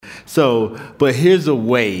But here's a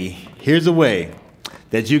way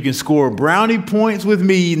that you can score brownie points with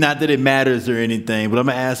me. Not that it matters or anything, but I'm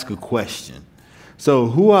going to ask a question. So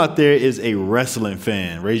who out there is a wrestling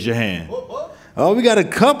fan? Raise your hand. Oh, we got a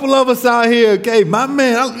couple of us out here. Okay, my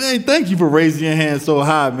man, thank you for raising your hand so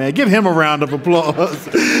high, man. Give him a round of applause.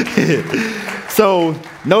 So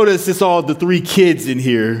notice it's all the three kids in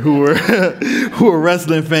here who are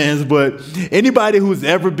wrestling fans. But anybody who's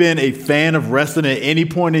ever been a fan of wrestling at any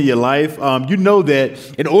point in your life, you know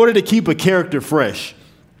that in order to keep a character fresh,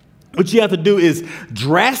 what you have to do is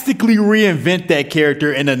drastically reinvent that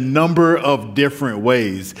character in a number of different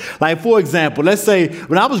ways. Like, for example, let's say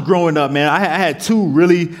when I was growing up, man, I had two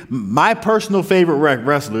really my personal favorite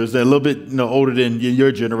wrestlers. They're a little bit older than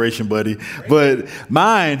your generation, buddy. But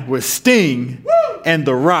mine were Sting and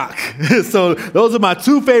The Rock. So those are my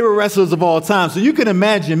two favorite wrestlers of all time. So you can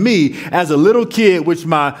imagine me as a little kid, which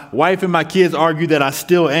my wife and my kids argue that I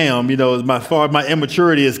still am, as far as my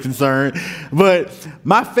immaturity is concerned. But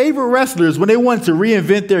my favorite wrestlers, when they wanted to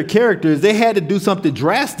reinvent their characters, they had to do something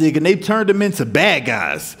drastic, and they turned them into bad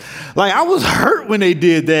guys. Like, I was hurt when they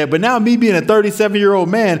did that, but now me being a 37-year-old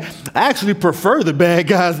man, I actually prefer the bad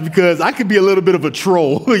guys because I could be a little bit of a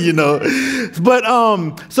troll, But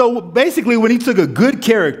so basically, when he took a good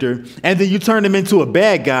character and then you turn him into a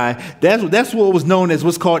bad guy, that's what was known as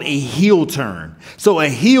what's called a heel turn. So a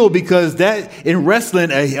heel, because that in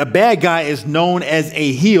wrestling, a bad guy is known as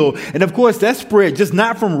a heel. And of course, that's spread just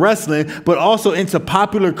not from wrestling, but also into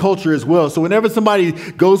popular culture as well. So whenever somebody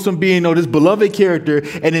goes from being this beloved character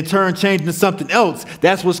and in turn change into something else,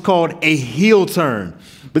 that's what's called a heel turn.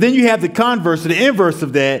 But then you have the converse, or the inverse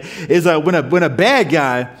of that is when a bad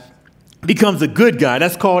guy becomes a good guy.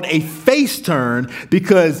 That's called a face turn,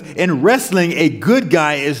 because in wrestling, a good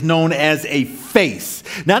guy is known as a face.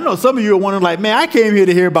 Now, I know some of you are wondering, like, man, I came here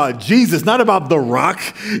to hear about Jesus, not about The Rock,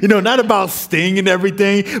 not about Sting and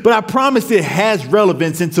everything. But I promise it has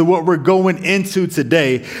relevance into what we're going into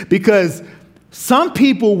today, because some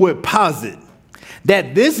people would posit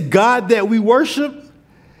that this God that we worship,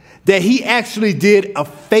 that he actually did a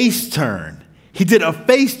face turn. He did a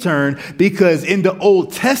face turn because in the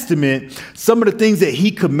Old Testament, some of the things that he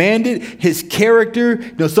commanded, his character,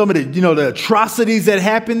 some of the atrocities that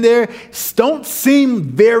happened there don't seem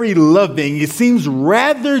very loving. It seems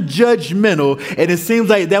rather judgmental, and it seems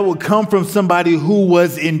like that would come from somebody who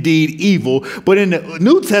was indeed evil. But in the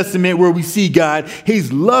New Testament, where we see God,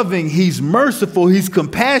 he's loving, he's merciful, he's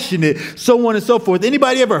compassionate, so on and so forth.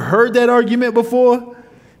 Anybody ever heard that argument before?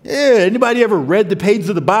 Yeah, anybody ever read the pages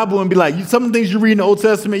of the Bible and be like, some of the things you read in the Old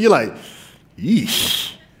Testament, you're like,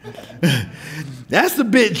 yeesh. That's a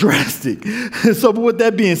bit drastic. So with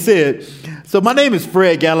that being said, so my name is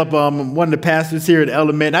Fred Gallup. I'm one of the pastors here at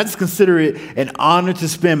Element. I just consider it an honor to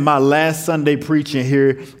spend my last Sunday preaching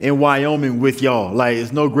here in Wyoming with y'all. Like,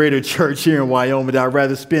 there's no greater church here in Wyoming that I'd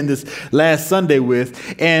rather spend this last Sunday with.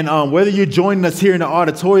 And whether you're joining us here in the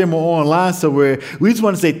auditorium or online somewhere, we just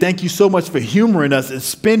want to say thank you so much for humoring us and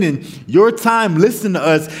spending your time listening to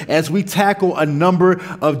us as we tackle a number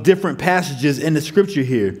of different passages in the scripture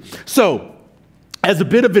here. So, as a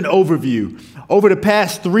bit of an overview, over the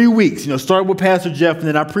past 3 weeks, starting with Pastor Jeff, and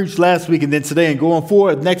then I preached last week, and then today, and going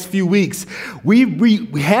forward the next few weeks, we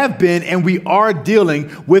have been and we are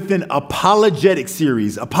dealing with an apologetic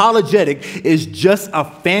series. Apologetic is just a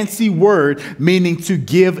fancy word meaning to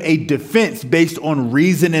give a defense based on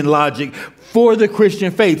reason and logic for the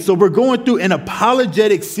Christian faith. So we're going through an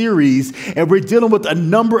apologetic series, and we're dealing with a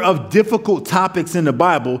number of difficult topics in the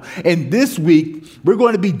Bible. And this week, we're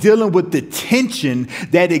going to be dealing with the tension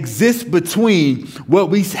that exists between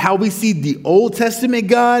how we see the Old Testament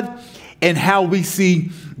God and how we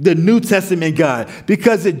see the New Testament God.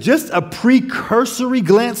 Because at just a precursory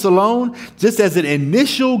glance alone, just as an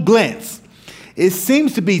initial glance, it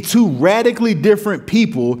seems to be two radically different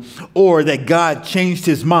people, or that God changed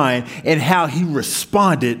his mind and how he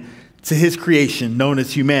responded to his creation known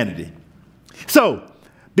as humanity. So,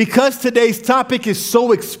 because today's topic is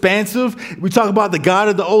so expansive, we talk about the God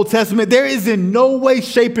of the Old Testament, there is in no way,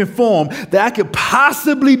 shape, and form that I could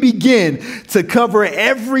possibly begin to cover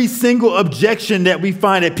every single objection that we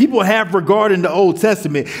find that people have regarding the Old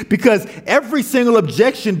Testament, because every single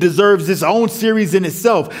objection deserves its own series in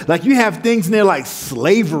itself. Like, you have things in there like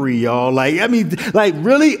slavery, y'all. Like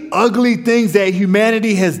really ugly things that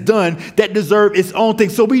humanity has done that deserve its own thing.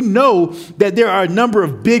 So we know that there are a number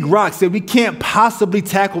of big rocks that we can't possibly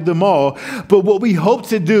tackle them all. But what we hope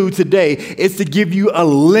to do today is to give you a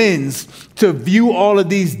lens to view all of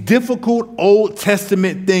these difficult Old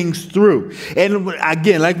Testament things through. And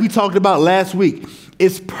again, like we talked about last week,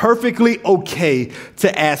 it's perfectly okay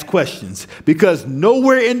to ask questions because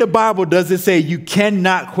nowhere in the Bible does it say you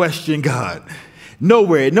cannot question God.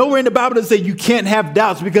 Nowhere in the Bible does it say you can't have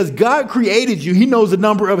doubts because God created you. He knows the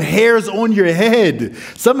number of hairs on your head.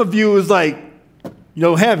 Some of you is like, you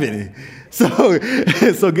don't have any. So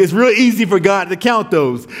it's real easy for God to count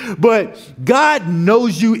those. But God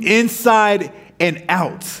knows you inside and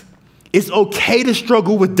out. It's okay to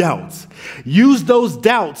struggle with doubts. Use those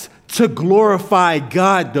doubts to glorify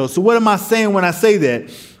God, though. So what am I saying when I say that?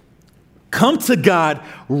 Come to God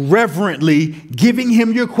reverently, giving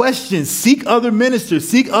him your questions. Seek other ministers,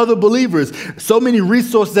 seek other believers. So many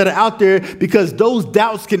resources that are out there because those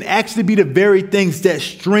doubts can actually be the very things that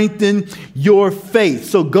strengthen your faith.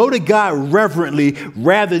 So go to God reverently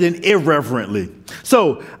rather than irreverently.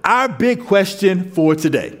 So our big question for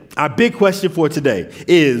today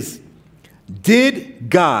is, did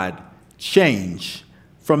God change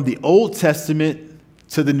from the Old Testament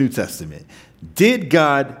to the New Testament? Did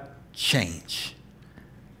God change?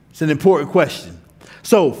 It's an important question.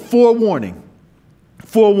 So forewarning,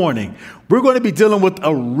 we're going to be dealing with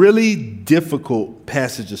a really difficult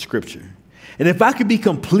passage of scripture. And if I could be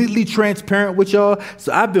completely transparent with y'all,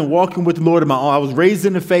 so I've been walking with the Lord in my own. I was raised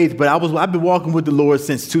in the faith, but I've been walking with the Lord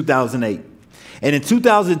since 2008. And in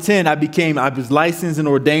 2010, I was licensed and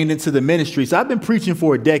ordained into the ministry. So I've been preaching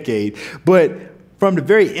for a decade. But from the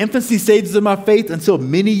very infancy stages of my faith until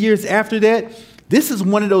many years after that, this is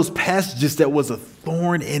one of those passages that was a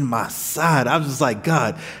thorn in my side. I was just like,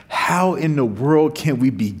 God, how in the world can we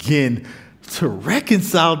begin to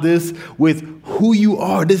reconcile this with who you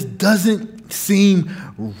are? This doesn't seem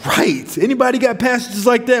right. Anybody got passages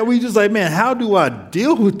like that where you just like, man, how do I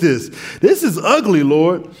deal with this? This is ugly,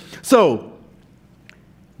 Lord. So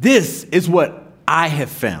this is what I have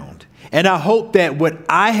found. And I hope that what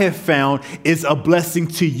I have found is a blessing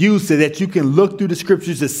to you so that you can look through the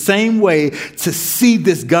scriptures the same way to see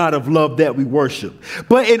this God of love that we worship.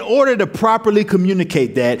 But in order to properly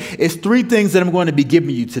communicate that, it's three things that I'm going to be giving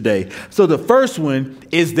you today. So the first one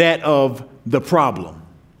is that of the problem.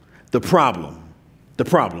 The problem.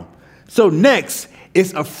 So next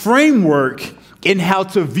is a framework in how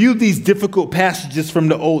to view these difficult passages from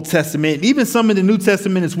the Old Testament, and even some in the New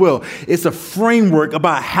Testament as well. It's a framework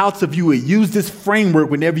about how to view it. Use this framework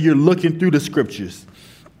whenever you're looking through the scriptures.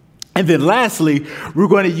 And then lastly, we're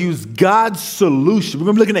going to use God's solution. We're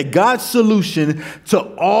going to be looking at God's solution to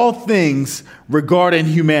all things regarding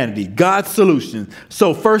humanity. God's solution.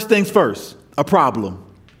 So first things first, a problem.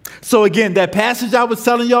 So again, that passage I was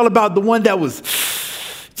telling y'all about, the one that was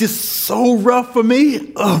just so rough for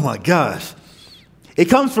me. Oh my gosh. It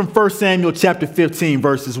comes from 1 Samuel chapter 15,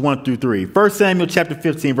 verses 1 through 3. 1 Samuel chapter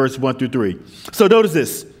 15, verses 1 through 3. So notice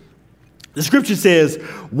this. The scripture says,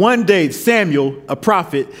 one day Samuel, a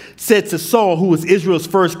prophet, said to Saul, who was Israel's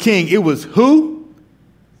first king, it was who?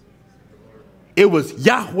 It was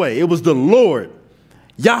Yahweh. It was the Lord,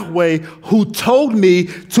 Yahweh, who told me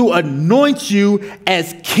to anoint you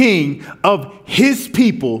as king of his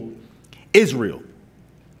people, Israel.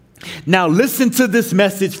 Now listen to this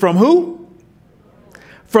message from who?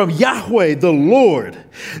 From Yahweh, the Lord.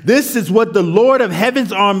 This is what the Lord of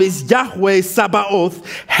heaven's armies, Yahweh Sabaoth,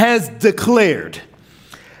 has declared.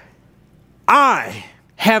 I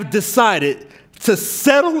have decided to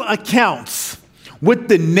settle accounts with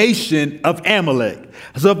the nation of Amalek.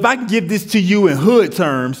 So if I can give this to you in hood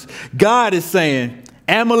terms, God is saying,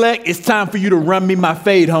 Amalek, it's time for you to run me my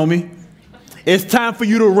fade, homie. It's time for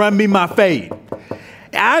you to run me my fade.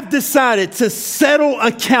 I've decided to settle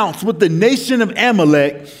accounts with the nation of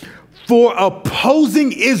Amalek for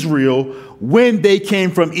opposing Israel when they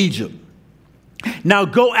came from Egypt. Now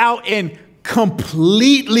go out and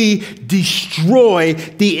completely destroy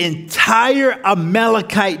the entire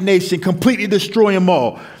Amalekite nation, completely destroy them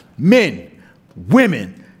all. Men,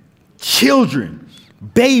 women, children,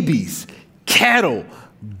 babies, cattle,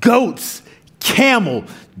 goats, camel,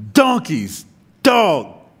 donkeys,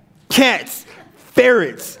 dog, cats,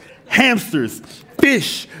 ferrets, hamsters,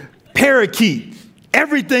 fish, parakeet,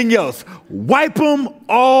 everything else. Wipe them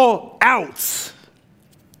all out.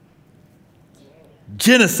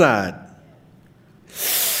 Genocide.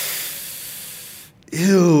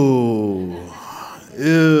 Ew.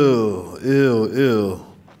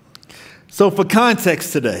 So for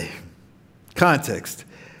context today,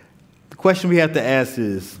 the question we have to ask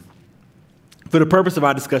is, for the purpose of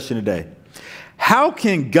our discussion today, how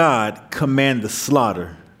can God command the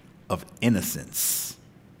slaughter of innocents?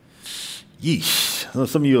 Yeesh.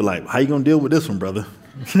 Some of you are like, how you going to deal with this one, brother?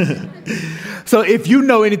 So if you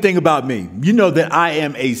know anything about me, you know that I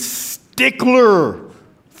am a stickler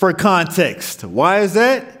for context. Why is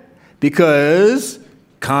that? Because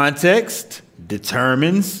Context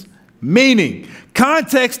determines meaning.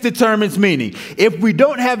 Context determines meaning. If we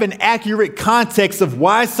don't have an accurate context of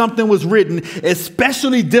why something was written,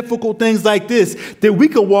 especially difficult things like this, then we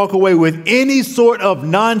could walk away with any sort of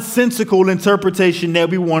nonsensical interpretation that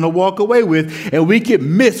we want to walk away with, and we could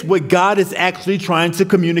miss what God is actually trying to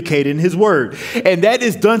communicate in his word. And that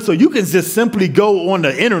is done so you can just simply go on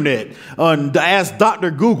the internet and ask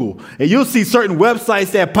Dr. Google, and you'll see certain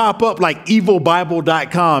websites that pop up like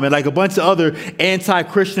evilbible.com and like a bunch of other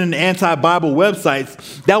anti-Christian, anti-Bible websites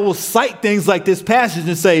that will cite things like this passage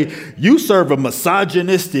and say, you serve a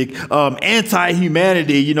misogynistic,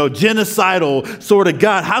 anti-humanity, genocidal sort of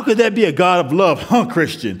God. How could that be a God of love,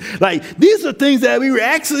 Christian? Like, these are things that we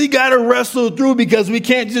actually got to wrestle through because we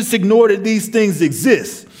can't just ignore that these things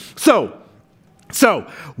exist. So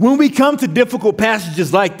when we come to difficult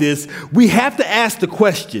passages like this, we have to ask the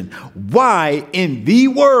question, why in the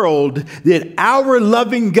world did our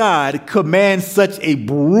loving God command such a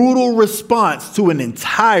brutal response to an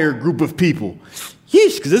entire group of people?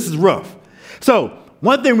 Yeesh, because this is rough. So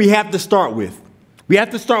one thing we have to start with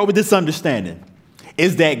this understanding,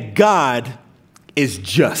 is that God is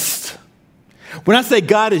just. When I say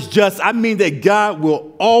God is just, I mean that God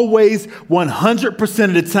will always 100%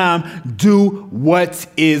 of the time do what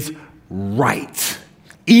is right,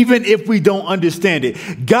 even if we don't understand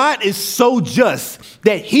it. God is so just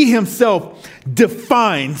that he himself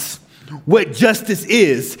defines what justice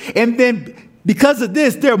is. And then because of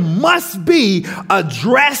this, there must be a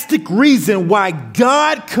drastic reason why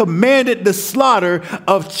God commanded the slaughter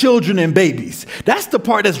of children and babies. That's the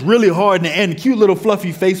part that's really hard. And cute little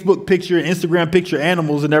fluffy Facebook picture, Instagram picture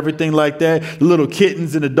animals and everything like that. The little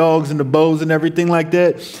kittens and the dogs and the bows and everything like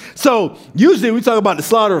that. So usually we talk about the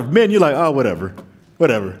slaughter of men. You're like, oh, whatever.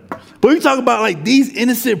 But we talk about like these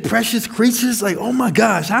innocent, precious creatures. Like, oh my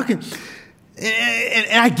gosh, how can...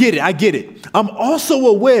 And I get it. I'm also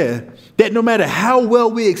aware that no matter how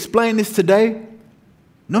well we explain this today,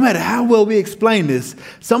 some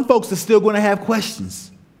folks are still going to have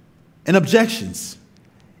questions and objections.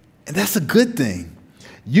 And that's a good thing.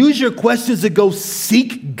 Use your questions to go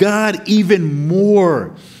seek God even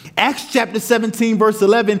more. Acts chapter 17, verse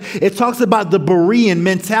 11, it talks about the Berean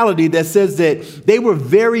mentality that says that they were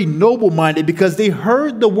very noble-minded because they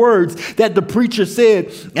heard the words that the preacher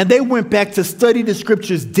said, and they went back to study the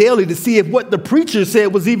scriptures daily to see if what the preacher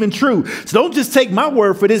said was even true. So don't just take my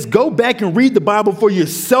word for this. Go back and read the Bible for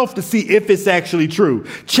yourself to see if it's actually true.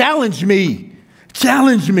 Challenge me.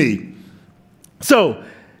 So,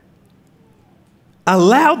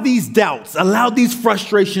 allow these doubts, allow these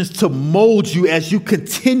frustrations to mold you as you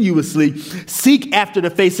continuously seek after the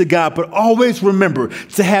face of God, but always remember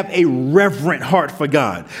to have a reverent heart for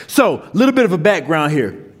God. So, a little bit of a background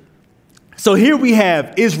here. So here we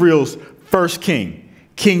have Israel's first king,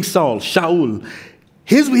 King Saul, Shaul.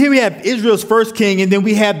 Here we have Israel's first king, and then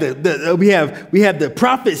we have the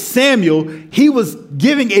prophet Samuel. He was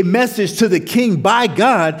giving a message to the king by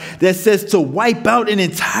God that says to wipe out an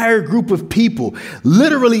entire group of people,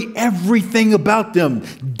 literally everything about them,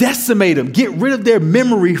 decimate them, get rid of their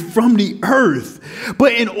memory from the earth.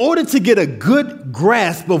 But in order to get a good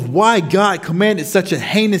grasp of why God commanded such a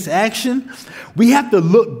heinous action, we have to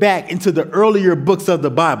look back into the earlier books of the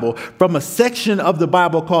Bible from a section of the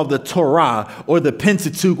Bible called the Torah or the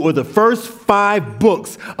Pentateuch, or the first 5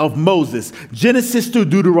 books of Moses, Genesis through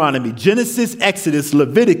Deuteronomy, Genesis, Exodus,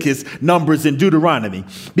 Leviticus, Numbers, and Deuteronomy.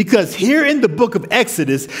 Because here in the book of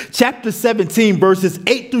Exodus, chapter 17, verses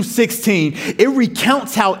 8 through 16, it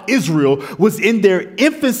recounts how Israel was in their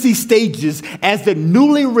infancy stages as the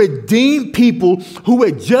newly redeemed people who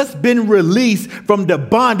had just been released from the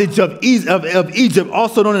bondage of Egypt,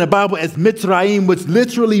 also known in the Bible as Mitzrayim, which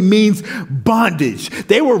literally means bondage.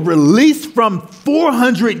 They were released from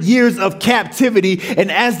 400 years of captivity,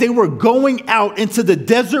 and as they were going out into the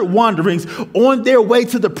desert wanderings on their way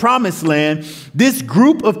to the promised land, this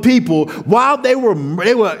group of people, while they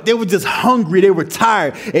were just hungry, they were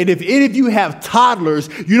tired. And if any of you have toddlers,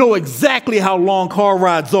 you know exactly how long car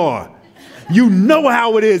rides are. You know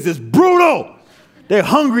how it is. It's brutal. They're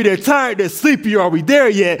hungry, they're tired, they're sleepy. Are we there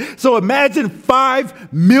yet? So imagine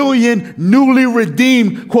 5 million newly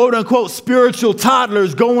redeemed, quote unquote, spiritual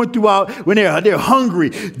toddlers going throughout when they're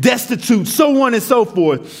hungry, destitute, so on and so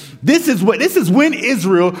forth. This is when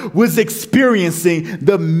Israel was experiencing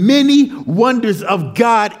the many wonders of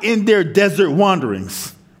God in their desert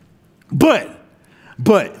wanderings. But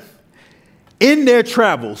in their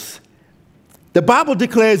travels, The Bible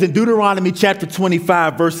declares in Deuteronomy chapter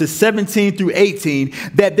 25, verses 17 through 18,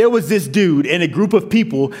 that there was this dude and a group of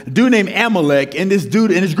people, a dude named Amalek, and this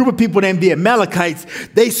dude and this group of people named the Amalekites.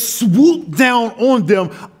 They swooped down on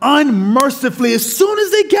them unmercifully as soon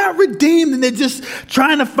as they got redeemed, and they're just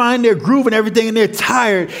trying to find their groove and everything, and they're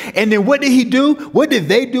tired. And then what did he do? What did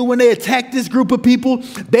they do when they attacked this group of people?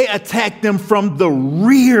 They attacked them from the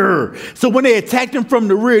rear. So when they attacked them from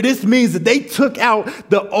the rear, this means that they took out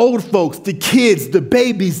the old folks, the kids, the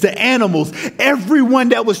babies, the animals, everyone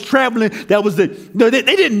that was traveling. They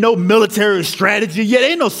didn't know military strategy yet. They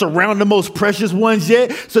didn't know surround the most precious ones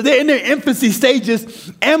yet. So they're in their infancy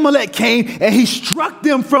stages. Amalek came and he struck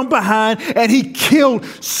them from behind and he killed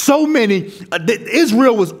so many.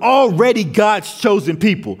 Israel was already God's chosen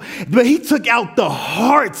people, but he took out the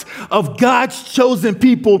hearts of God's chosen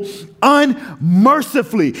people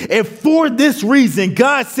unmercifully. And for this reason,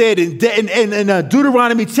 God said in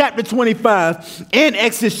Deuteronomy chapter 25 and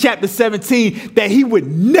Exodus chapter 17 that he would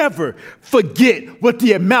never forget what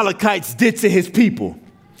the Amalekites did to his people.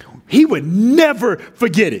 He would never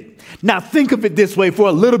forget it. Now think of it this way for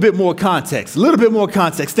a little bit more context.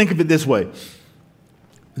 Think of it this way.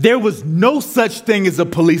 There was no such thing as a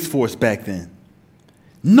police force back then.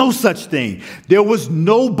 No such thing. There was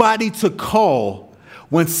nobody to call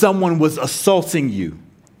when someone was assaulting you.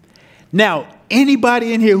 Now,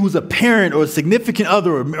 anybody in here who's a parent or a significant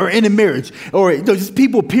other or in a marriage or just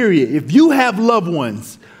people, period, if you have loved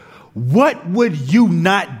ones, what would you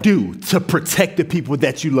not do to protect the people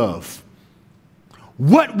that you love?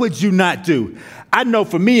 What would you not do? I know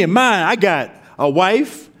for me and mine, I got a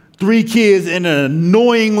wife, 3 kids, and an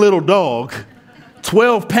annoying little dog,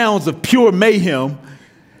 12 pounds of pure mayhem.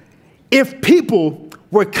 If people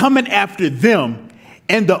were coming after them,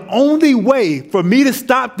 and the only way for me to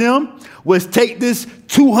stop them was take this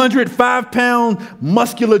 205-pound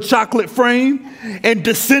muscular chocolate frame and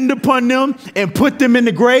descend upon them and put them in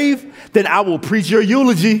the grave, then I will preach your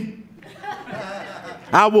eulogy.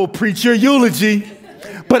 I will preach your eulogy.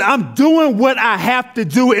 But I'm doing what I have to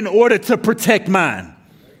do in order to protect mine.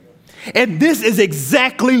 And this is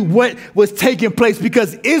exactly what was taking place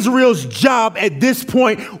because Israel's job at this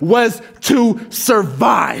point was to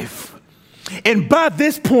survive. And by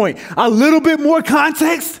this point, a little bit more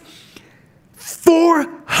context,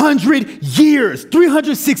 400 years,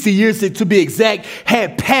 360 years to be exact,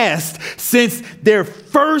 had passed since their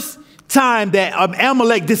first time that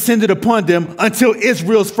Amalek descended upon them until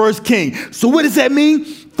Israel's first king. So what does that mean?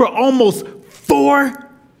 For almost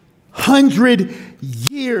 400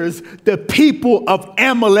 years, the people of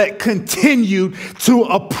Amalek continued to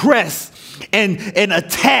oppress and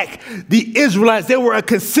attack the Israelites. They were a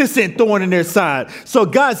consistent thorn in their side. So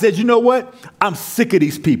God said, you know what? I'm sick of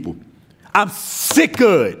these people. I'm sick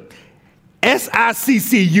of it.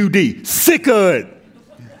 SICCUD. Sick of it.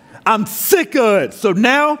 I'm sick of it. So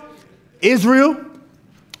now, Israel,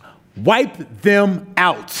 wipe them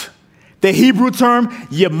out. The Hebrew term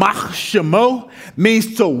Yamach Shemo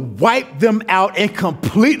means to wipe them out and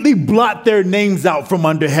completely blot their names out from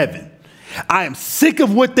under heaven. I am sick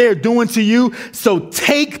of what they're doing to you, so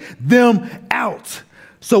take them out.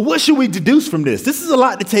 So what should we deduce from this? This is a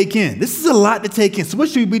lot to take in. So what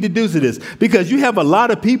should we deduce of this? Because you have a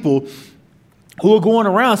lot of people who are going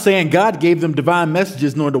around saying God gave them divine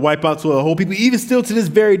messages in order to wipe out to a whole people, even still to this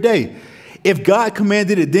very day. If God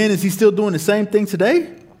commanded it then, is he still doing the same thing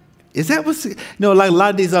today? Is that what's, like a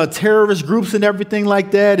lot of these terrorist groups and everything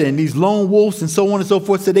like that, and these lone wolves and so on and so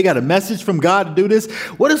forth said they got a message from God to do this?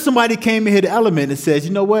 What if somebody came in here to Element and says,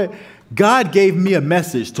 you know what? God gave me a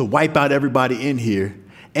message to wipe out everybody in here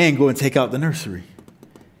and go and take out the nursery.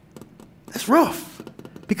 That's rough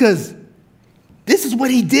because this is what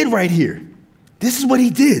he did right here. This is what he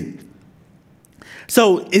did.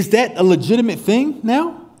 So is that a legitimate thing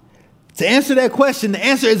now? To answer that question, the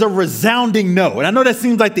answer is a resounding no. And I know that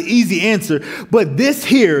seems like the easy answer, but this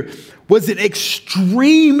here was an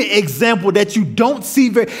extreme example that you don't see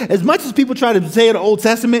very, as much as people try to say in the Old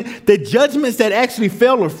Testament, the judgments that actually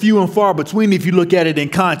fell are few and far between if you look at it in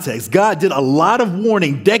context. God did a lot of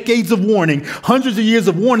warning, decades of warning, hundreds of years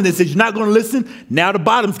of warning that says you're not going to listen. Now the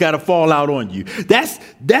bottom's got to fall out on you.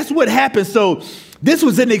 That's what happened. So this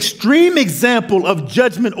was an extreme example of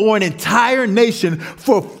judgment on an entire nation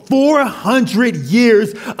for 400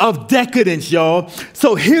 years of decadence, y'all.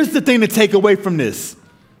 So here's the thing to take away from this.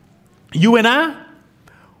 You and I,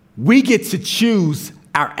 we get to choose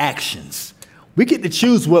our actions. We get to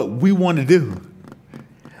choose what we want to do.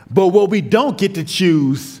 But what we don't get to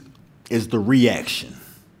choose is the reaction.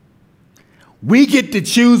 We get to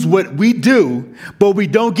choose what we do, but we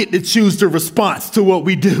don't get to choose the response to what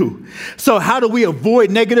we do. So how do we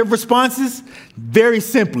avoid negative responses? Very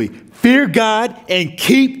simply, fear God and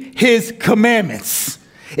keep his commandments.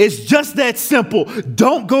 It's just that simple.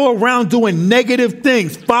 Don't go around doing negative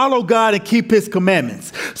things. Follow God and keep his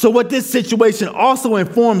commandments. So what this situation also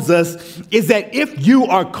informs us is that if you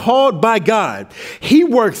are called by God, he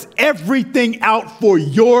works everything out for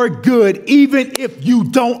your good, even if you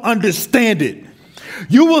don't understand it.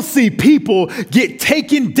 You will see people get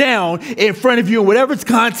taken down in front of you in whatever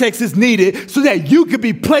context is needed so that you can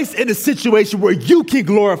be placed in a situation where you can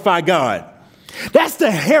glorify God. That's the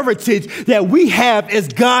heritage that we have as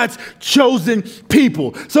God's chosen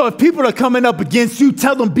people. So if people are coming up against you,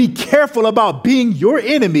 tell them be careful about being your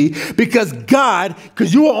enemy because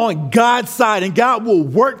you are on God's side and God will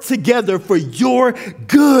work together for your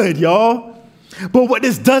good, y'all. But what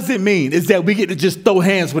this doesn't mean is that we get to just throw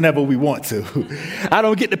hands whenever we want to. I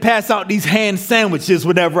don't get to pass out these hand sandwiches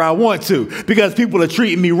whenever I want to because people are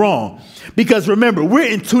treating me wrong. Because remember, we're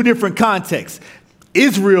in two different contexts.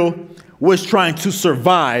 Israel was trying to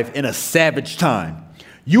survive in a savage time.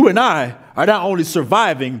 You and I are not only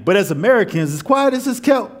surviving, but as Americans, as quiet as it's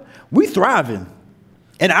kept, we thriving.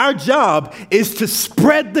 And our job is to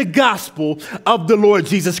spread the gospel of the Lord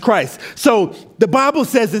Jesus Christ. So the Bible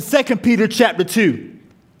says in 2 Peter chapter 3,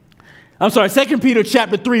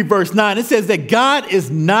 verse 9, it says that God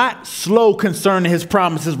is not slow concerning his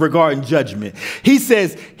promises regarding judgment. He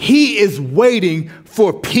says he is waiting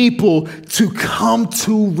for people to come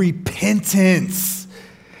to repentance.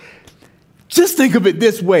 Just think of it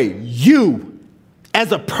this way. You,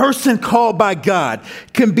 as a person called by God,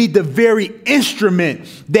 can be the very instrument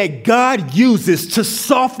that God uses to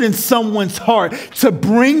soften someone's heart, to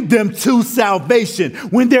bring them to salvation.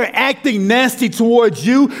 When they're acting nasty towards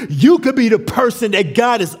you, you could be the person that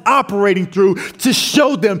God is operating through to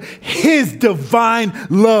show them his divine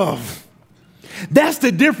love. That's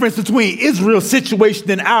the difference between Israel's situation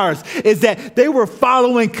and ours, is that they were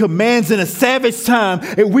following commands in a savage time,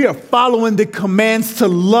 and we are following the commands to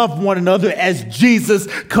love one another as Jesus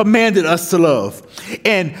commanded us to love.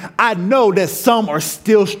 And I know that some are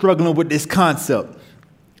still struggling with this concept.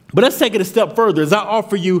 But let's take it a step further as I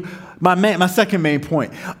offer you my second main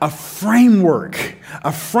point, a framework,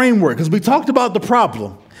 because we talked about the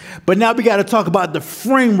problem. But now we got to talk about the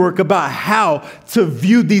framework about how to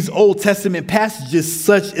view these Old Testament passages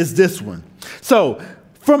such as this one. So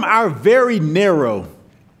from our very narrow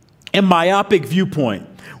and myopic viewpoint,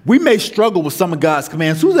 we may struggle with some of God's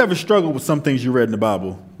commands. Who's ever struggled with some things you read in the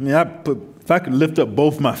Bible? I mean, if I could lift up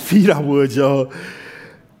both my feet, I would, y'all.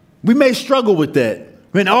 We may struggle with that.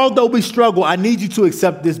 And although we struggle, I need you to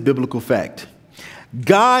accept this biblical fact.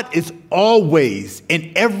 God is always,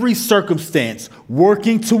 in every circumstance,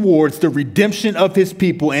 working towards the redemption of his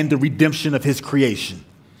people and the redemption of his creation.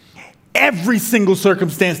 Every single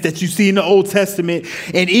circumstance that you see in the Old Testament,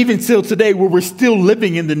 and even till today where we're still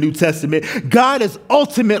living in the New Testament, God is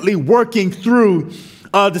ultimately working through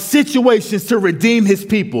the situations to redeem his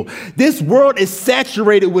people. This world is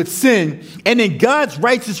saturated with sin, and in God's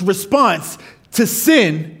righteous response to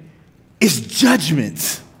sin is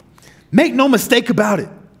judgment. Make no mistake about it.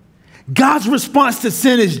 God's response to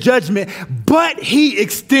sin is judgment, but he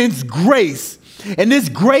extends grace. And this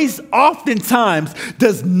grace oftentimes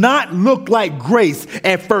does not look like grace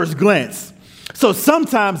at first glance. So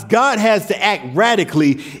sometimes God has to act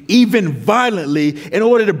radically, even violently, in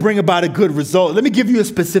order to bring about a good result. Let me give you a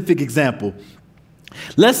specific example.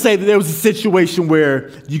 Let's say that there was a situation where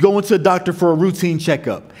you go into a doctor for a routine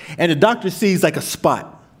checkup, and the doctor sees like a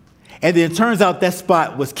spot. And then it turns out that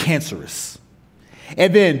spot was cancerous.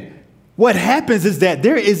 And then what happens is that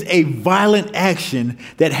there is a violent action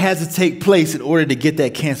that has to take place in order to get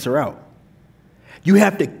that cancer out. You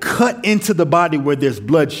have to cut into the body where there's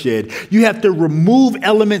bloodshed. You have to remove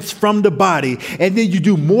elements from the body, and then you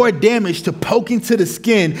do more damage to poking to the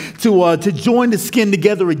skin to join the skin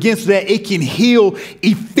together again so that it can heal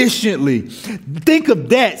efficiently. Think of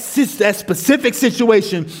that specific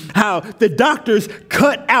situation, how the doctors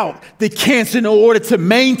cut out the cancer in order to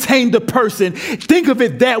maintain the person. Think of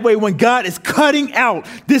it that way when God is cutting out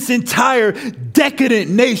this entire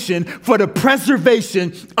decadent nation for the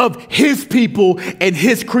preservation of his people and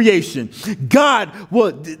his creation. This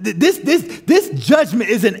judgment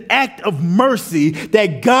is an act of mercy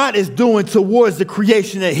that God is doing towards the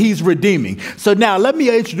creation that he's redeeming. So now let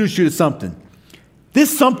me introduce you to something.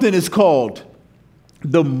 This something is called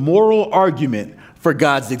the moral argument for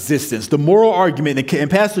God's existence. The moral argument,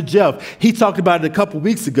 and Pastor Jeff, he talked about it a couple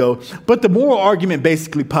weeks ago, but the moral argument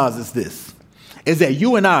basically posits this, is that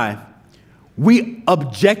you and I, we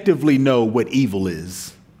objectively know what evil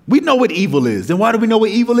is. We know what evil is. And why do we know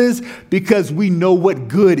what evil is? Because we know what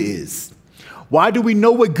good is. Why do we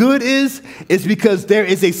know what good is? It's because there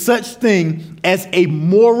is a such thing as a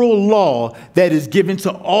moral law that is given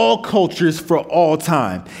to all cultures for all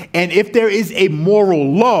time. And if there is a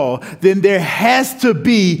moral law, then there has to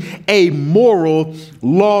be a moral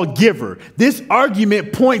lawgiver. This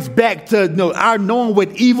argument points back to our knowing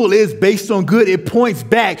what evil is based on good. It points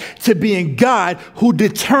back to being God who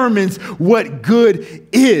determines what good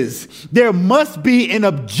is. There must be an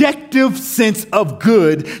objective sense of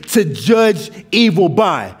good to judge evil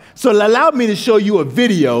by. So allow me to show you a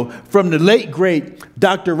video from the late, great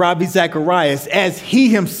Dr. Ravi Zacharias as he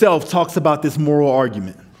himself talks about this moral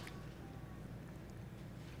argument.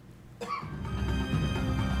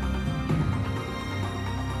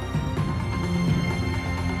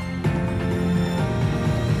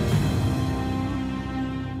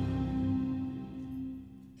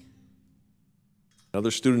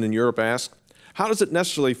 Another student in Europe asked, how does it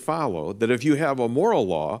necessarily follow that if you have a moral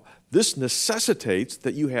law, this necessitates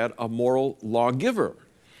that you had a moral lawgiver?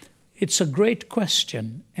 It's a great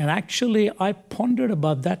question. And actually, I pondered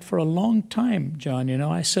about that for a long time, John.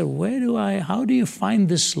 I said, how do you find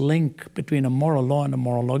this link between a moral law and a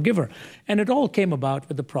moral lawgiver? And it all came about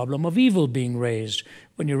with the problem of evil being raised.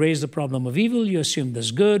 When you raise the problem of evil, you assume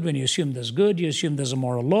there's good. When you assume there's good, you assume there's a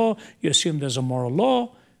moral law. You assume there's a moral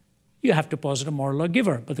law. You have to posit a moral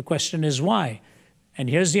lawgiver. But the question is why? And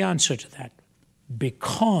here's the answer to that.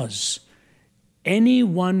 Because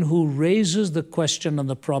anyone who raises the question on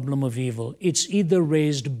the problem of evil, it's either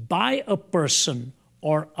raised by a person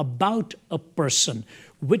or about a person,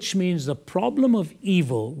 which means the problem of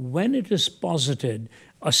evil, when it is posited,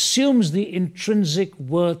 assumes the intrinsic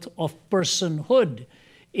worth of personhood.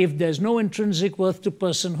 If there's no intrinsic worth to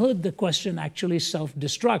personhood, the question actually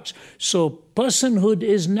self-destructs. So personhood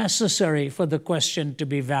is necessary for the question to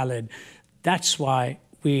be valid. That's why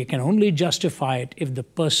we can only justify it if the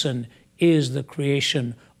person is the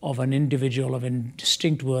creation of an individual of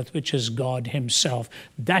distinct worth, which is God himself.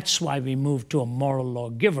 That's why we move to a moral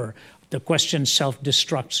lawgiver. The question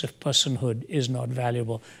self-destructs if personhood is not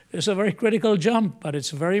valuable. It's a very critical jump, but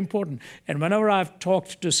it's very important. And whenever I've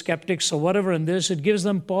talked to skeptics or whatever in this, it gives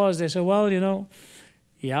them pause. They say, well,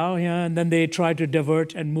 yeah, and then they try to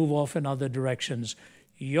divert and move off in other directions.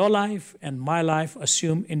 Your life and my life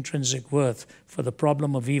assume intrinsic worth for the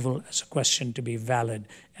problem of evil as a question to be valid.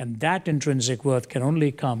 And that intrinsic worth can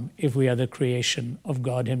only come if we are the creation of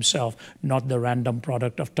God himself, not the random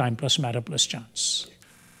product of time plus matter plus chance.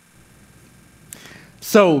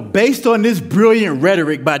 So based on this brilliant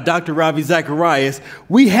rhetoric by Dr. Ravi Zacharias,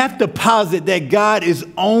 we have to posit that God is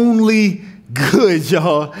only good,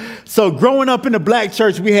 y'all. So growing up in the black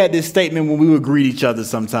church, we had this statement when we would greet each other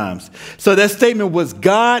sometimes. So that statement was,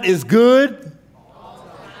 God is good.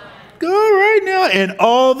 Good right now. And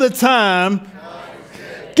all the time.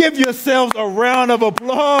 Give yourselves a round of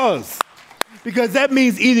applause. Because that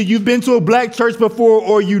means either you've been to a black church before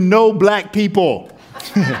or you know black people.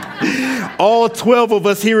 All 12 of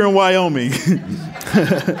us here in Wyoming.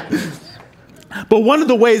 But one of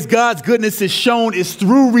the ways God's goodness is shown is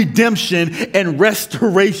through redemption and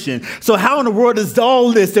restoration. So how in the world does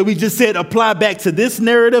all this that we just said apply back to this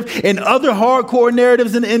narrative and other hardcore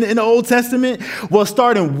narratives in the Old Testament? Well,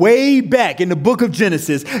 starting way back in the book of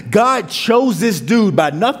Genesis, God chose this dude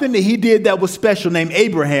by nothing that he did that was special named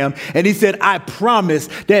Abraham. And he said, I promise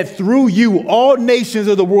that through you, all nations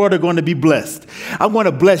of the world are going to be blessed. I'm going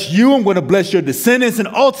to bless you. I'm going to bless your descendants. And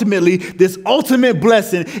ultimately, this ultimate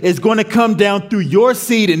blessing is going to come down through your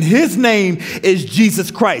seed, and his name is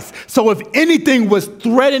Jesus Christ. So if anything was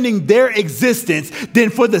threatening their existence,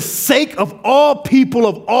 then for the sake of all people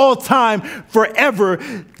of all time forever,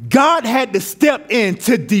 God had to step in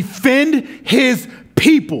to defend his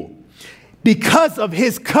people. Because of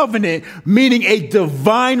his covenant, meaning a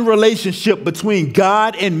divine relationship between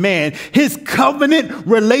God and man, his covenant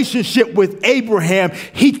relationship with Abraham,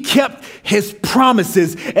 he kept his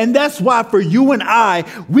promises. And that's why for you and I,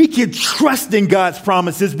 we can trust in God's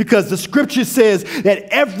promises because the scripture says that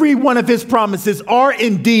every one of his promises are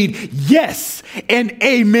indeed yes and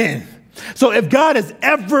amen. So if God has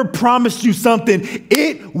ever promised you something,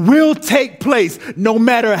 it will take place no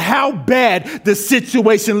matter how bad the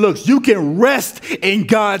situation looks. You can rest in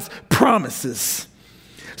God's promises.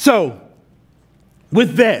 So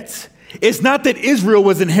with that, It's not that Israel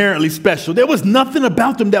was inherently special. There was nothing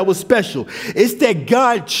about them that was special. It's that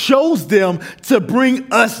God chose them to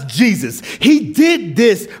bring us Jesus. He did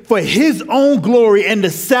this for his own glory and the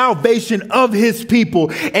salvation of his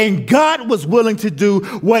people. And God was willing to do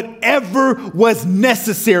whatever was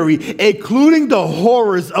necessary, including the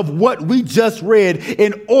horrors of what we just read,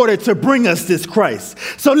 in order to bring us this Christ.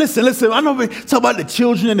 So listen, I know we talk about the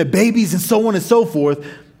children and the babies and so on and so forth.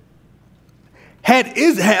 Had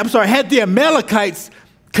the Amalekites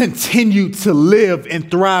continued to live and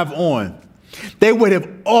thrive on, they would have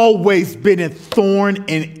always been a thorn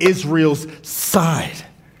in Israel's side.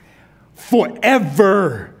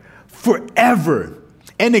 Forever.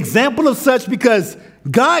 An example of such, because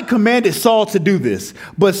God commanded Saul to do this,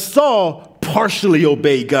 but Saul partially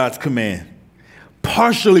obeyed God's command.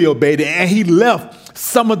 Partially obeyed it, and he left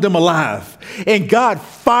some of them alive. And God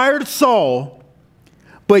fired Saul.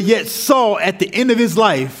 But yet Saul, at the end of his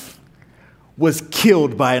life, was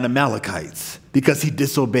killed by an Amalekite because he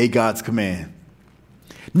disobeyed God's command.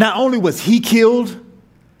 Not only was he killed,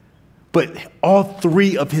 but all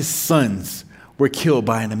 3 of his sons were killed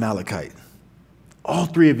by an Amalekite. All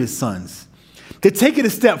 3 of his sons. To take it a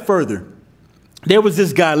step further, there was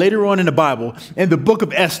this guy later on in the Bible, in the book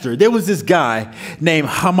of Esther, there was this guy named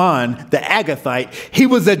Haman, the Agathite. He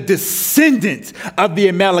was a descendant of the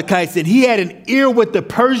Amalekites, and he had an ear with the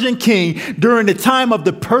Persian king during the time of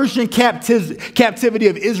the Persian captivity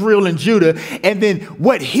of Israel and Judah. And then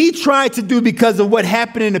what he tried to do, because of what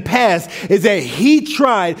happened in the past, is that he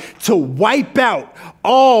tried to wipe out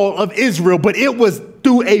all of Israel, but it was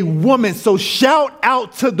through a woman. So shout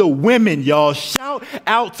out to the women, y'all. Shout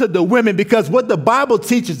out to the women, because what the Bible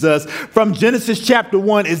teaches us from Genesis chapter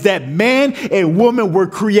 1 is that man and woman were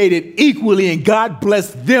created equally, and God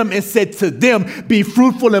blessed them and said to them, be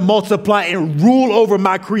fruitful and multiply and rule over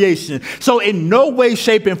my creation. So in no way,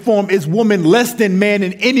 shape, and form is woman less than man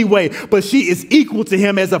in any way, but she is equal to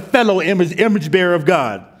him as a fellow image bearer of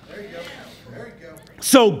God.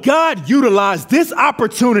 So God utilized this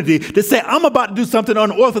opportunity to say, I'm about to do something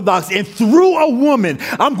unorthodox, and through a woman,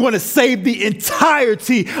 I'm going to save the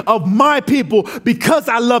entirety of my people because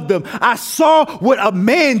I love them. I saw what a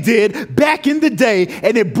man did back in the day,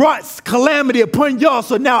 and it brought calamity upon y'all.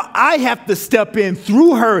 So now I have to step in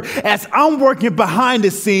through her as I'm working behind the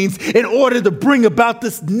scenes in order to bring about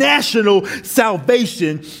this national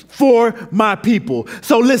salvation for my people.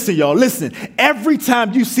 So listen, y'all, listen. Every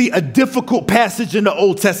time you see a difficult passage in the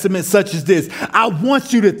Old Testament such as this, I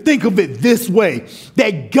want you to think of it this way,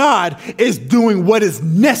 that God is doing what is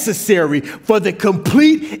necessary for the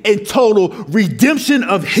complete and total redemption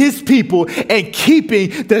of his people and keeping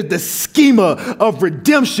the schema of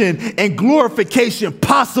redemption and glorification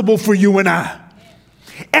possible for you and I.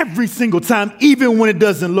 Every single time, even when it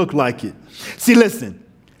doesn't look like it. See, listen,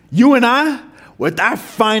 you and I, with our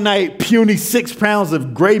finite, puny 6 pounds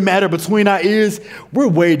of gray matter between our ears, we're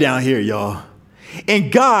way down here, y'all.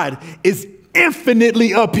 And God is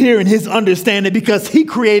infinitely up here in his understanding because he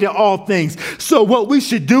created all things. So what we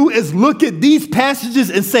should do is look at these passages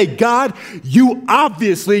and say, God, you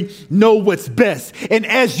obviously know what's best. And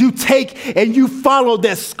as you take and you follow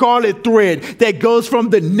that scarlet thread that goes from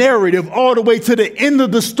the narrative all the way to the end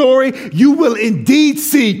of the story, you will indeed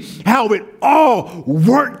see how it all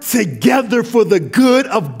worked together for the good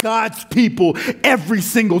of God's people every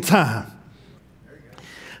single time.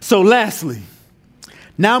 So lastly,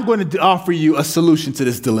 now I'm going to offer you a solution to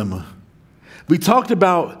this dilemma. We talked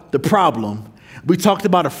about the problem. We talked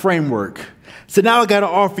about a framework. So now I got to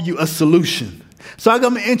offer you a solution. So I'm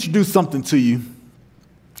going to introduce something to you.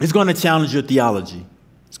 It's going to challenge your theology.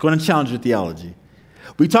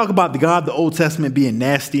 We talk about the God of the Old Testament being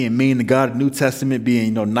nasty and mean, the God of the New Testament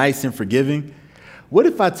being, nice and forgiving. What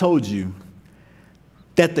if I told you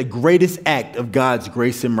that the greatest act of God's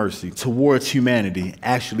grace and mercy towards humanity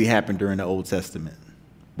actually happened during the Old Testament?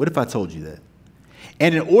 What if I told you that?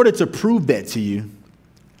 And in order to prove that to you,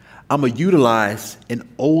 I'm going to utilize an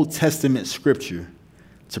Old Testament scripture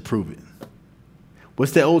to prove it.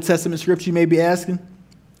 What's that Old Testament scripture, you may be asking?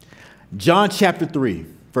 John chapter 3,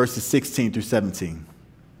 verses 16 through 17.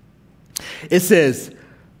 It says,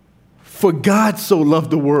 "For God so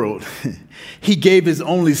loved the world, he gave his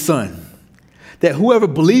only son, that whoever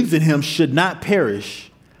believes in him should not perish,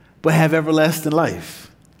 but have everlasting life.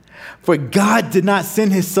 For God did not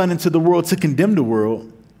send his son into the world to condemn the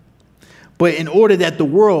world, but in order that the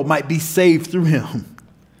world might be saved through him."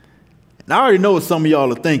 And I already know what some of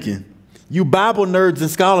y'all are thinking. You Bible nerds and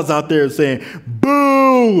scholars out there saying,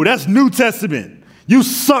 "Boo, that's New Testament. You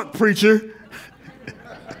suck, preacher."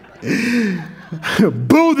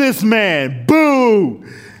 Boo this man, boo.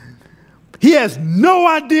 He has no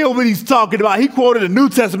idea what he's talking about. He quoted a New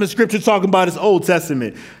Testament scripture talking about his Old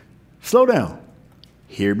Testament. Slow down.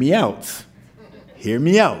 Hear me out. Hear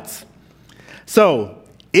me out. So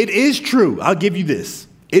it is true. I'll give you this.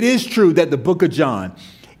 It is true that the book of John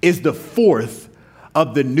is the fourth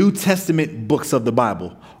of the New Testament books of the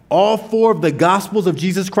Bible. All four of the Gospels of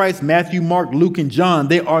Jesus Christ, Matthew, Mark, Luke, and John,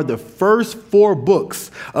 they are the first four books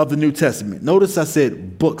of the New Testament. Notice I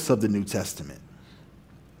said books of the New Testament.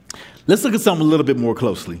 Let's look at something a little bit more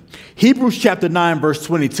closely. Hebrews chapter 9, verse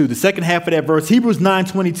 22, the second half of that verse, Hebrews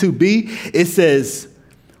 9:22b, it says,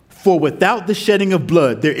 for without the shedding of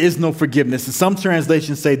blood, there is no forgiveness. And some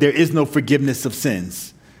translations say there is no forgiveness of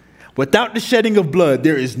sins. Without the shedding of blood,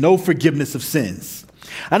 there is no forgiveness of sins.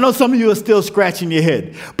 I know some of you are still scratching your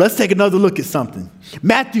head, but let's take another look at something.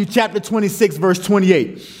 Matthew chapter 26, verse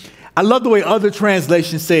 28. I love the way other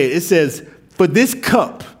translations say it. It says, for this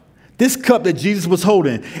cup that Jesus was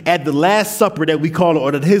holding at the Last Supper that we call it,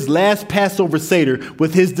 or at his last Passover Seder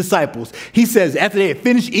with his disciples, he says, after they had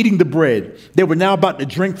finished eating the bread, they were now about to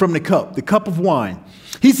drink from the cup of wine.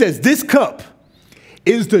 He says, this cup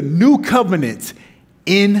is the new covenant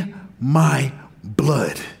in my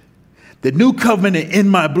blood. The new covenant in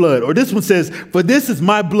my blood. Or this one says, for this is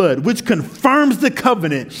my blood, which confirms the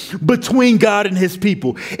covenant between God and his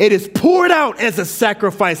people. It is poured out as a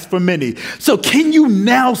sacrifice for many. So can you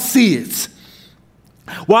now see it?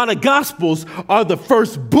 While the Gospels are the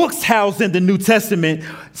first books housed in the New Testament,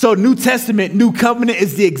 so New Testament, New Covenant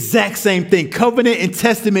is the exact same thing. Covenant and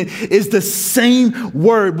testament is the same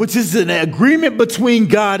word, which is an agreement between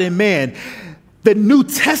God and man. The New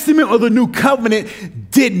Testament or the New Covenant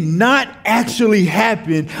did not actually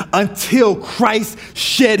happen until Christ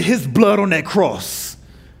shed his blood on that cross.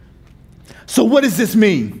 So what does this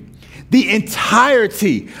mean? The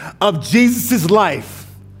entirety of Jesus'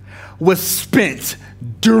 life was spent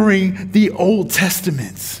during the Old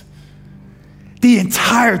Testament. The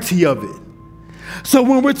entirety of it. So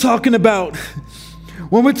when we're talking about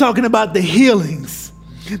the healings,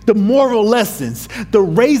 the moral lessons, the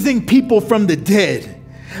raising people from the dead,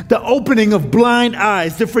 the opening of blind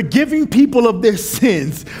eyes, the forgiving people of their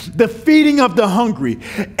sins, the feeding of the hungry,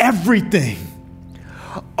 everything.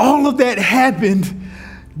 All of that happened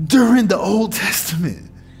during the Old Testament.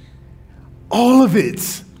 All of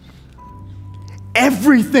it.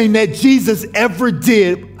 Everything that Jesus ever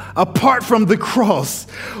did apart from the cross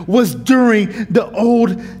was during the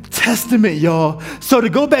Old Testament, y'all. So to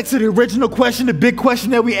go back to the original question, the big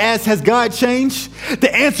question that we asked, has God changed?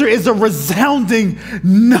 The answer is a resounding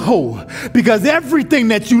no, because everything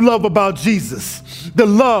that you love about Jesus, the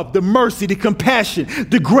love, the mercy, the compassion,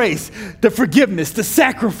 the grace, the forgiveness, the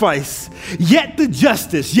sacrifice, yet the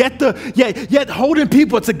justice, yet holding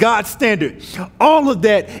people to God's standard, all of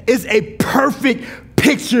that is a perfect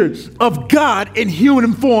picture of God in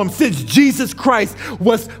human form, since Jesus Christ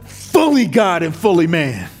was fully God and fully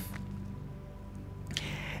man.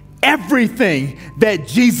 Everything that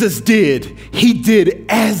Jesus did, he did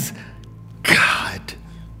as God.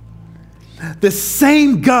 The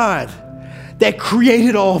same God that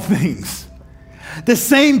created all things. The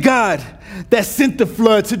same God that sent the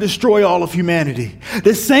flood to destroy all of humanity.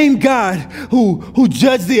 The same God who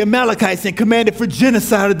judged the Amalekites and commanded for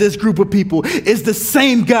genocide of this group of people is the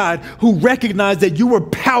same God who recognized that you were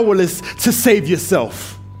powerless to save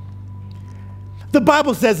yourself. The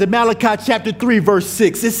Bible says in Malachi chapter 3, verse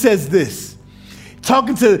 6, it says this,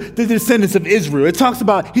 talking to the descendants of Israel. It talks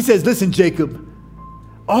about, he says, listen, Jacob,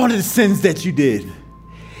 all of the sins that you did,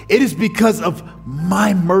 it is because of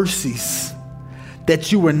my mercies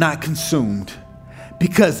that you were not consumed,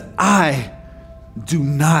 because I do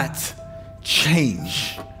not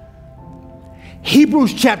change.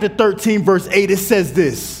 Hebrews chapter 13, verse 8, it says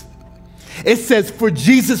this. It says, for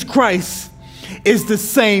Jesus Christ is the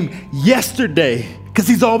same yesterday, because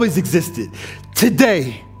he's always existed,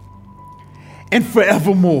 today, and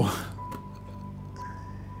forevermore.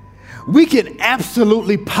 We can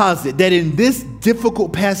absolutely posit that in this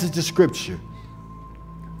difficult passage of scripture,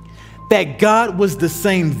 that God was the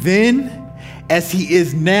same then as he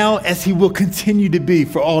is now, as he will continue to be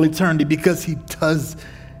for all eternity, because he does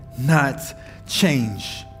not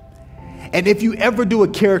change. And if you ever do a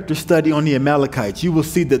character study on the Amalekites, you will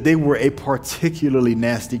see that they were a particularly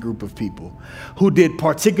nasty group of people who did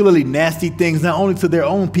particularly nasty things, not only to their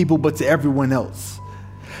own people, but to everyone else.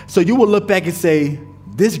 So you will look back and say,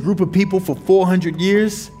 this group of people for 400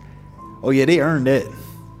 years, oh yeah, they earned that.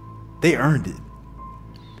 They earned it.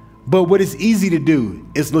 But what is easy to do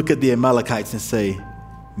is look at the Amalekites and say,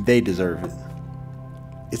 they deserve it.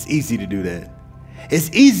 It's easy to do that. It's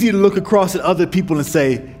easy to look across at other people and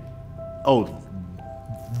say, oh,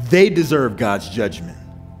 They deserve God's judgment.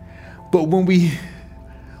 But when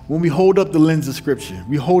we hold up the lens of Scripture,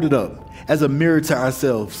 we hold it up as a mirror to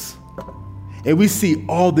ourselves, and we see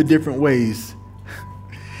all the different ways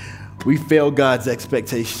we fail God's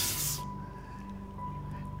expectations,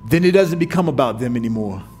 then it doesn't become about them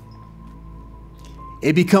anymore.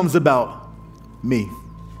 It becomes about me.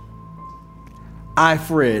 I,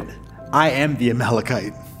 Fred, I am the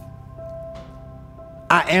Amalekite.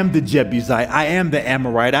 I am the Jebusite. I am the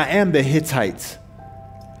Amorite. I am the Hittite.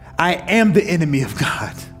 I am the enemy of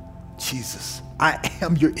God. Jesus, I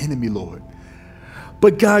am your enemy, Lord.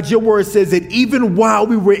 But God, your word says that even while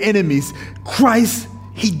we were enemies, Christ,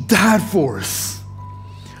 he died for us.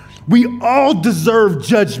 We all deserve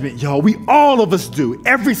judgment, y'all. We all of us do,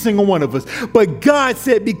 every single one of us. But God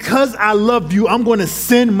said, because I love you, I'm going to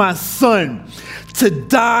send my son to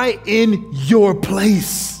die in your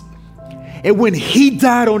place. And when he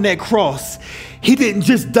died on that cross, he didn't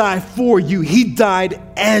just die for you. He died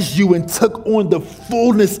as you and took on the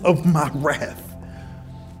fullness of my wrath.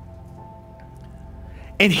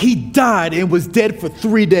 And he died and was dead for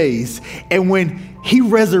 3 days. And when he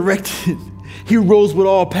resurrected, he rose with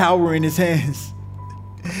all power in his hands.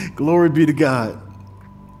 Glory be to God.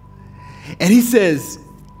 And he says,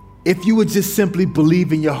 if you would just simply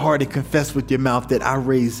believe in your heart and confess with your mouth that I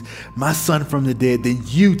raised my son from the dead, then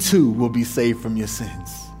you too will be saved from your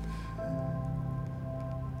sins.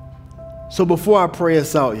 So before I pray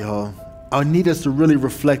us out, y'all, I need us to really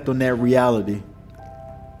reflect on that reality.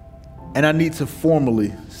 And I need to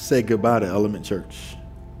formally say goodbye to Element Church.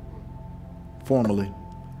 Formally.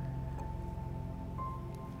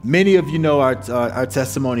 Many of you know our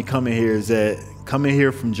testimony coming here is that coming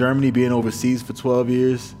here from Germany, being overseas for 12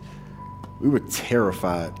 years, we were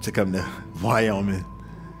terrified to come to Wyoming.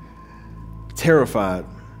 Terrified.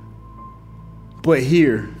 But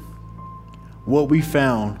here, what we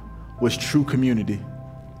found was true community.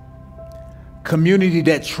 Community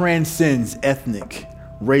that transcends ethnic,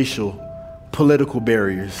 racial, political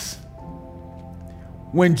barriers.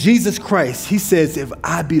 When Jesus Christ, he says, if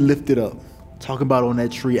I be lifted up, talking about on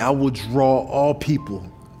that tree, I will draw all people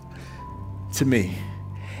to me.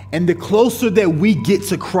 And the closer that we get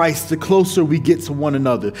to Christ, the closer we get to one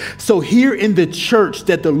another. So here in the church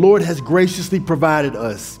that the Lord has graciously provided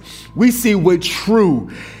us, we see what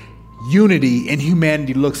true unity in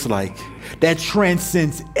humanity looks like. That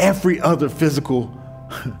transcends every other physical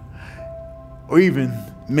or even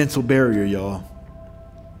mental barrier, y'all.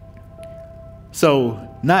 So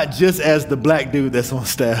not just as the black dude that's on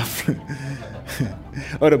staff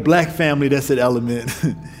or the black family that's at Element.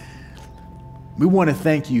 We want to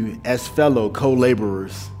thank you as fellow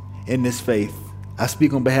co-laborers in this faith. I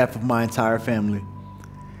speak on behalf of my entire family,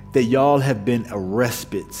 that y'all have been a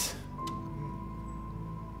respite,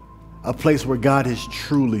 a place where God has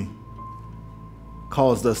truly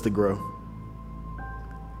caused us to grow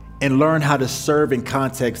and learn how to serve in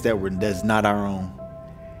context that's not our own.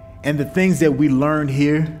 And the things that we learned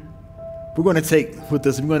here, we're going to take with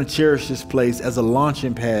us. We're going to cherish this place as a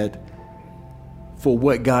launching pad for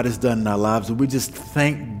what God has done in our lives. And we just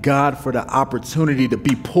thank God for the opportunity to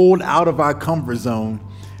be pulled out of our comfort zone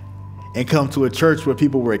and come to a church where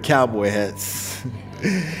people wear cowboy hats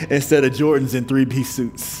instead of Jordans and three-piece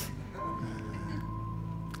suits.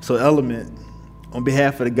 So Element, on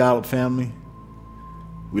behalf of the Gollop family,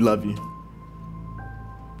 we love you.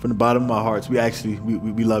 From the bottom of our hearts, we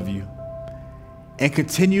love you. And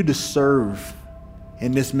continue to serve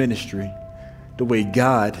in this ministry the way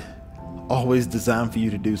God always designed for you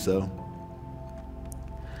to do so.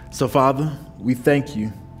 So, Father, we thank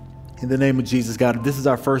you in the name of Jesus, God. This is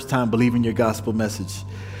our first time believing your gospel message.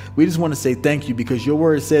 We just want to say thank you because your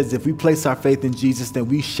word says if we place our faith in Jesus, then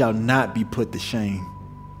we shall not be put to shame.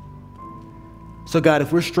 So, God,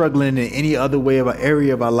 if we're struggling in any other way of our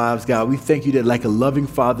area of our lives, God, we thank you that like a loving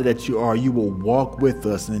Father that you are, you will walk with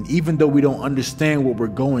us. And even though we don't understand what we're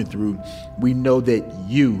going through, we know that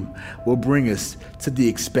you will bring us to the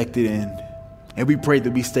expected end. And we pray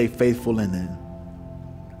that we stay faithful in it.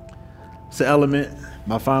 So, Element,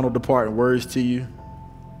 my final departing words to you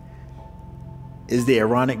is the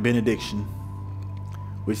Aaronic benediction,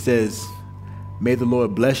 which says, may the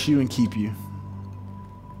Lord bless you and keep you.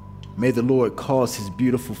 May the Lord cause his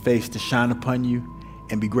beautiful face to shine upon you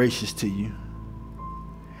and be gracious to you.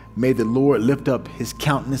 May the Lord lift up his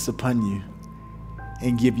countenance upon you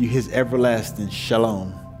and give you his everlasting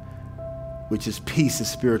shalom, which is peace and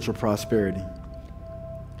spiritual prosperity.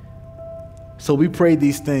 So we pray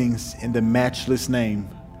these things in the matchless name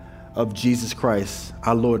of Jesus Christ,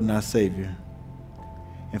 our Lord and our Savior.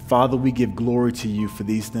 And Father, we give glory to you for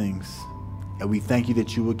these things, and we thank you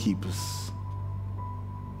that you will keep us.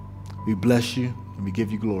 We bless you and we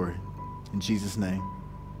give you glory. In Jesus' name.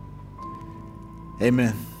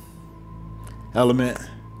 Amen. Element,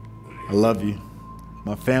 I love you.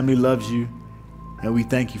 My family loves you. And we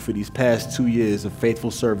thank you for these past 2 years of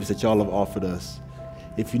faithful service that y'all have offered us.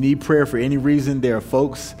 If you need prayer for any reason, there are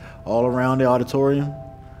folks all around the auditorium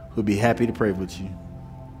who'll be happy to pray with you.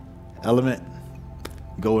 Element,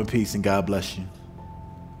 go in peace and God bless you.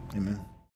 Amen.